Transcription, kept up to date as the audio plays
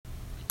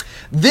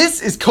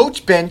This is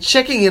Coach Ben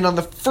checking in on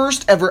the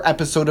first ever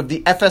episode of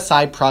the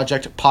FSI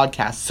Project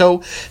podcast.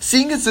 So,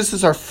 seeing as this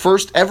is our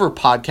first ever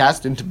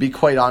podcast, and to be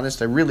quite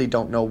honest, I really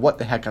don't know what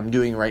the heck I'm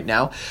doing right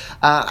now,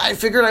 I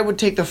figured I would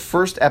take the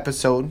first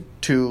episode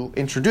to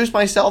introduce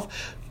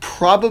myself,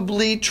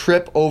 probably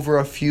trip over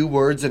a few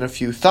words and a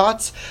few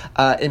thoughts,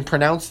 and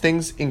pronounce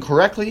things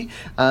incorrectly,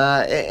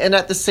 and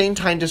at the same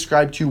time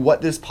describe to you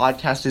what this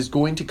podcast is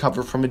going to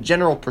cover from a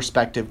general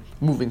perspective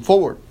moving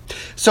forward.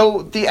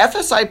 So the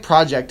FSI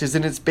Project is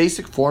in its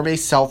basic form a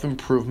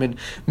self-improvement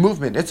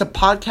movement. It's a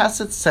podcast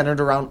that's centered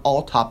around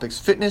all topics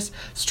fitness,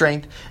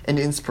 strength, and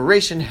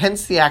inspiration,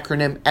 hence the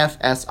acronym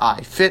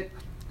FSI, Fit,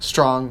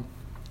 Strong,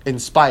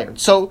 Inspired.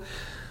 So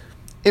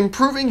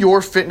improving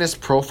your fitness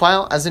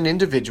profile as an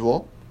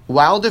individual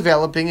while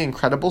developing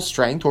incredible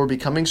strength or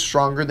becoming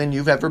stronger than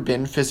you've ever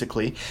been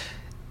physically,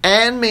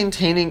 and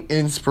maintaining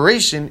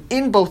inspiration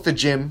in both the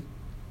gym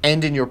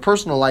and in your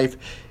personal life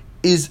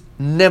is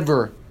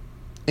never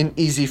an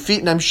easy feat,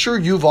 and I'm sure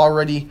you've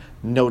already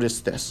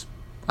noticed this.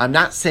 I'm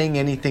not saying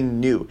anything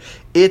new.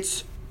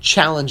 It's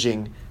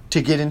challenging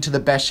to get into the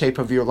best shape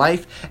of your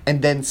life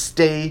and then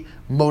stay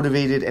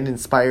motivated and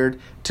inspired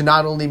to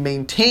not only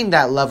maintain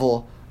that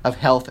level of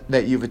health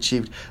that you've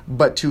achieved,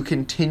 but to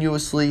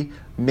continuously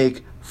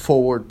make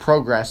forward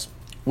progress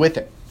with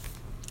it.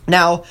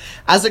 Now,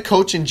 as a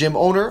coach and gym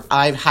owner,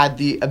 I've had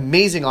the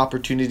amazing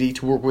opportunity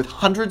to work with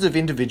hundreds of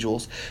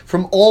individuals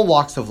from all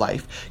walks of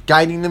life,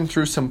 guiding them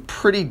through some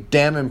pretty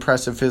damn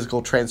impressive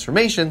physical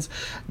transformations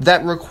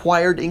that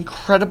required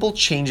incredible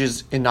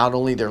changes in not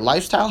only their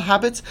lifestyle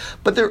habits,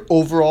 but their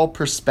overall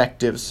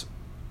perspectives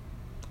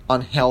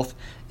on health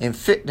and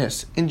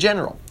fitness in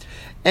general.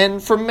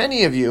 And for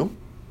many of you,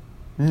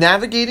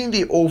 navigating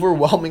the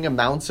overwhelming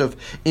amounts of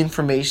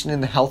information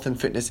in the health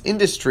and fitness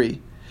industry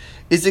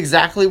is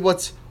exactly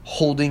what's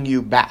holding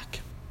you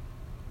back.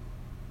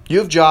 You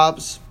have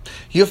jobs,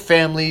 you have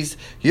families,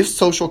 you have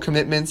social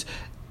commitments,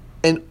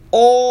 and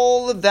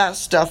all of that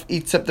stuff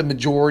eats up the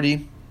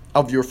majority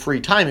of your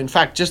free time. In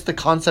fact, just the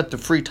concept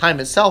of free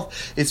time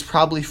itself is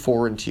probably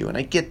foreign to you, and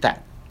I get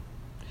that.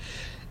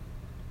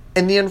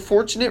 And the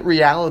unfortunate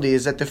reality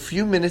is that the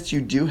few minutes you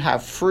do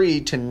have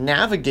free to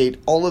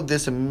navigate all of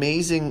this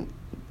amazing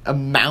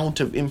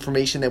amount of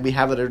information that we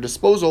have at our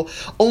disposal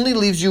only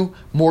leaves you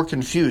more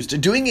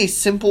confused. Doing a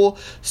simple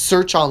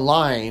search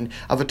online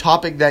of a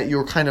topic that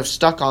you're kind of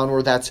stuck on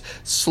or that's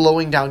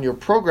slowing down your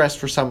progress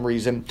for some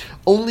reason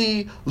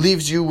only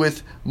leaves you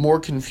with more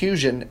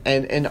confusion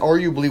and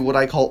arguably what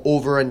I call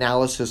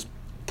over-analysis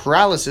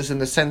paralysis, in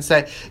the sense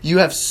that you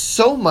have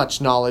so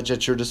much knowledge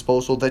at your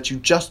disposal that you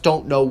just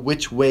don't know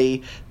which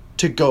way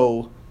to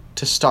go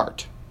to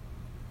start.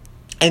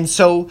 And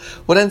so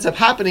what ends up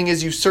happening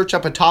is you search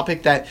up a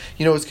topic that,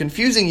 is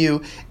confusing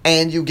you,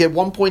 and you get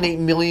 1.8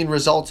 million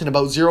results in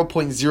about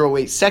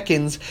 0.08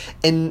 seconds,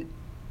 and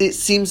it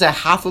seems that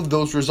half of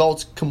those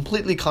results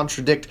completely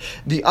contradict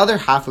the other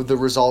half of the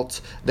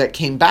results that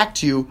came back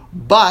to you,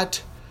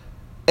 but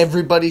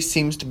everybody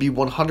seems to be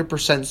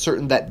 100%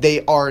 certain that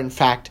they are, in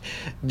fact,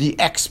 the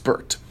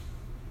expert.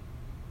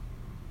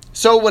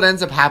 So what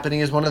ends up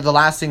happening is one of the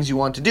last things you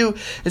want to do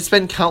is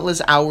spend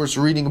countless hours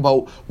reading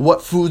about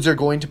what foods are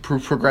going to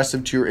prove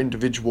progressive to your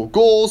individual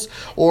goals,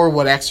 or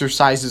what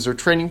exercises or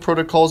training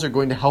protocols are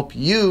going to help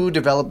you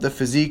develop the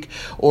physique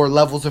or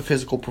levels of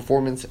physical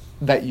performance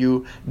that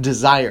you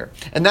desire.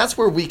 And that's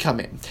where we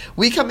come in.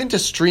 We come in to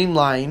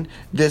streamline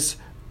this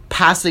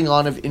passing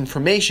on of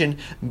information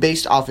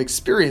based off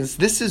experience.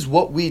 This is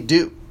what we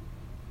do.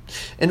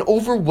 An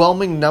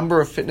overwhelming number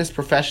of fitness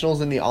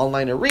professionals in the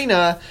online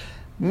arena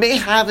may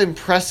have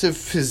impressive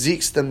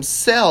physiques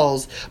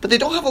themselves, but they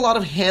don't have a lot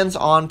of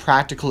hands-on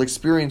practical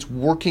experience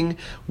working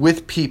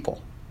with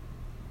people.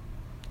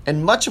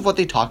 And much of what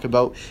they talk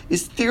about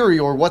is theory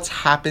or what's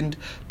happened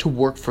to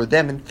work for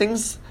them and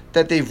things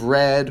that they've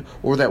read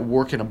or that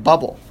work in a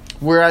bubble.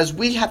 Whereas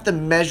we have the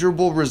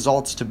measurable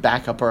results to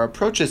back up our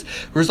approaches,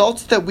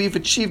 results that we've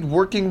achieved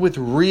working with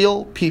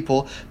real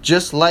people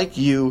just like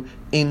you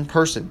in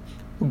person,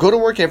 who go to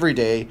work every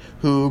day,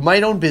 who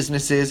might own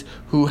businesses,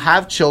 who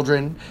have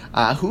children,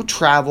 who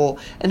travel,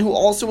 and who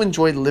also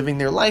enjoy living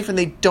their life, and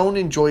they don't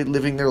enjoy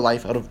living their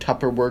life out of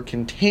Tupperware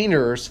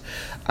containers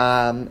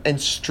and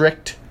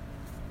strict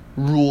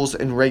rules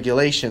and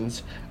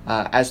regulations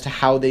as to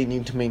how they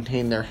need to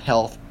maintain their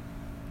health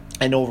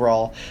and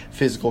overall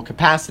physical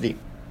capacity.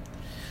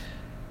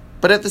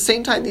 But at the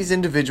same time, these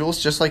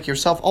individuals, just like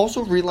yourself,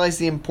 also realize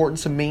the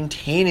importance of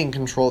maintaining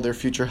control of their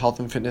future health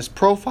and fitness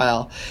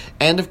profile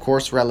and, of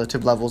course,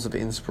 relative levels of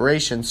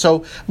inspiration.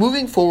 So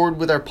moving forward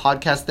with our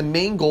podcast, the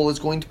main goal is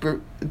going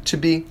to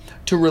be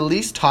to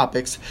release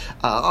topics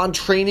on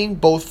training,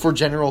 both for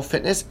general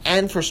fitness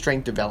and for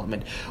strength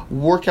development,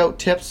 workout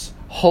tips,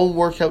 home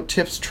workout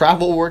tips,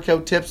 travel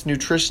workout tips,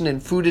 nutrition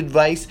and food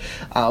advice,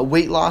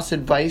 weight loss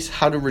advice,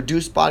 how to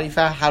reduce body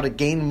fat, how to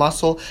gain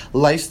muscle,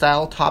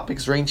 lifestyle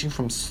topics ranging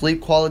from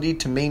sleep quality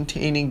to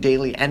maintaining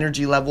daily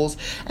energy levels,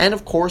 and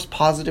of course,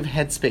 positive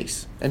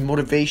headspace and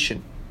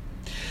motivation.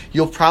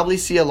 You'll probably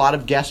see a lot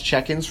of guest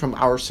check-ins from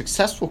our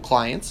successful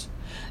clients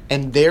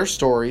and their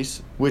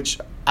stories, which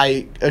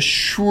I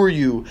assure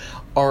you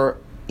are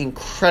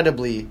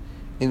incredibly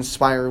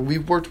inspiring.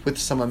 We've worked with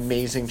some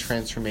amazing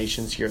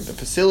transformations here at the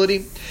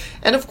facility.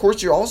 And of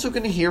course, you're also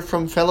going to hear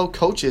from fellow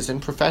coaches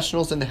and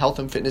professionals in the health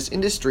and fitness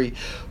industry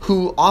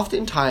who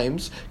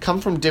oftentimes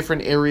come from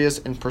different areas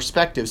and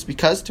perspectives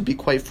because, to be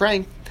quite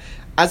frank,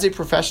 as a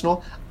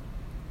professional,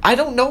 I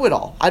don't know it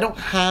all. I don't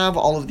have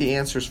all of the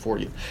answers for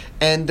you.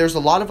 And there's a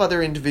lot of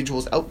other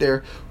individuals out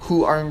there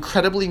who are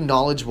incredibly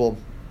knowledgeable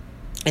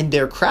in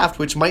their craft,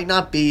 which might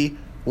not be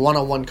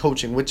one-on-one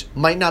coaching, which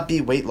might not be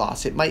weight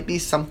loss. It might be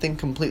something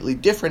completely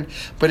different,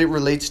 but it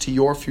relates to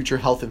your future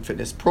health and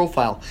fitness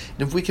profile.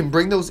 And if we can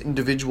bring those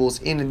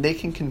individuals in and they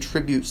can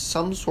contribute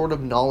some sort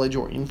of knowledge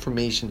or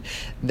information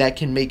that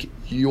can make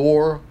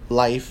your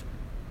life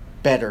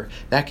better,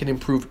 that can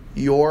improve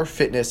your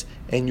fitness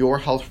and your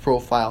health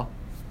profile,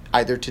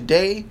 either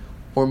today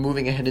or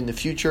moving ahead in the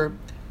future,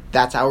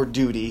 that's our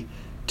duty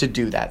to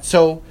do that.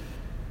 So,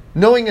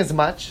 knowing as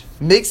much,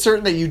 make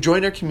certain that you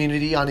join our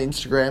community on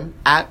Instagram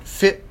at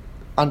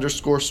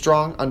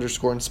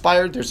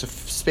fit_strong_inspired. There's a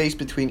space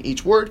between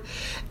each word.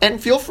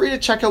 And feel free to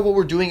check out what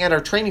we're doing at our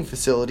training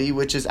facility,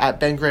 which is at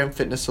Ben Graham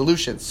Fitness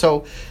Solutions.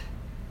 So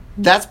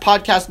that's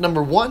podcast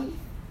number 1.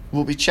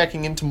 We'll be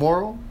checking in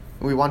tomorrow.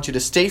 We want you to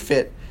stay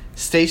fit,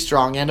 stay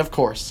strong, and of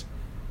course,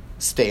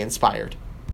 stay inspired.